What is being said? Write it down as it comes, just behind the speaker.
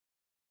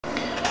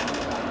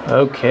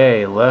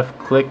Okay, left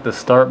click the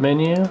start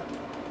menu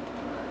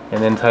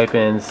and then type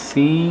in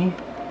CMD.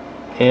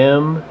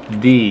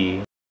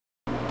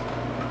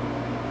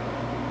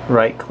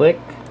 Right click,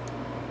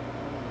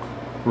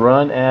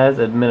 run as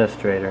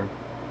administrator.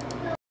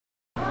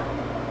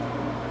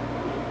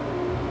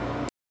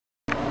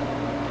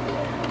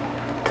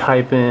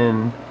 Type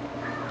in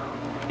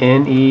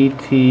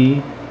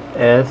NETSH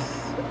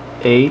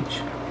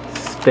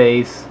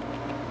space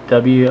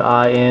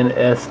WINSOCK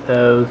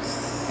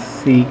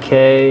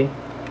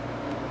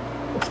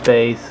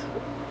space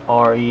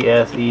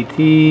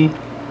RESET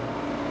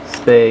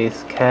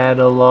space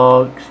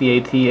catalog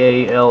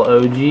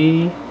CATALOG,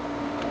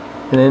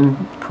 and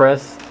then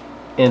press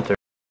enter.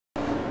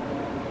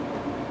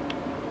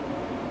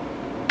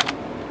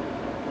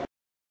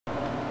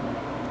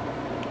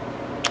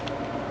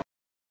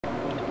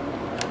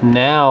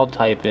 Now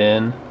type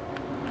in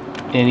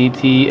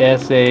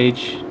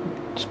NETSH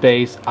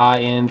space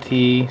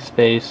INT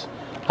space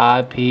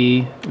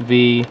IPv6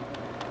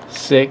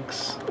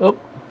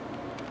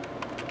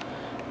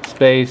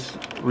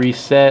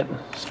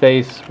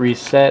 space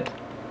reset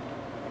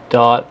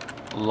dot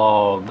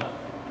log,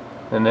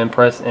 and then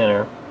press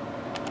enter.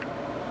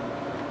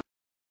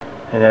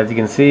 And as you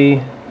can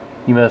see,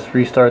 you must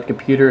restart the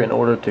computer in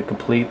order to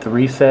complete the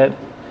reset.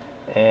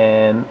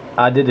 And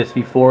I did this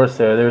before,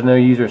 so there's no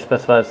user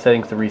specified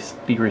settings to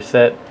be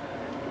reset.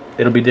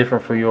 It'll be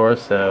different for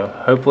yours, so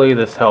hopefully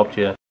this helped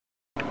you.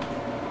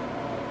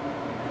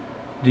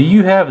 Do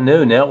you have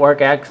no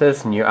network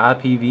access in your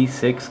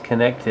IPv6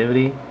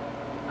 connectivity?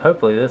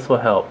 Hopefully this will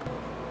help.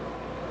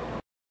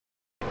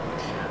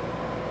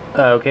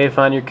 Okay,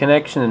 find your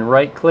connection and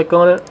right click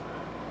on it,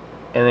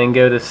 and then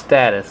go to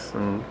status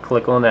and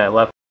click on that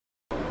left.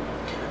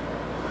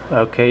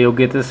 Okay, you'll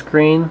get this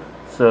screen.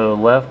 So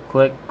left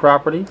click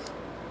properties,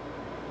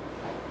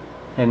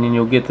 and then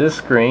you'll get this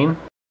screen.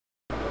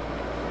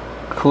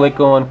 Click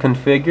on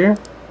configure,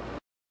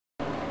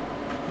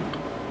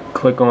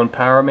 click on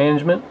power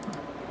management,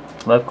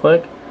 left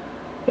click,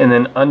 and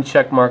then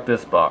uncheck mark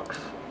this box,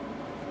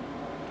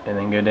 and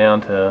then go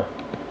down to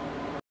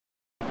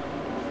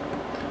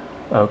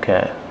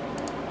okay.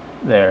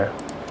 There.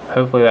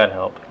 Hopefully that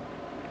helped.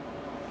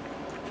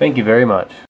 Thank you very much.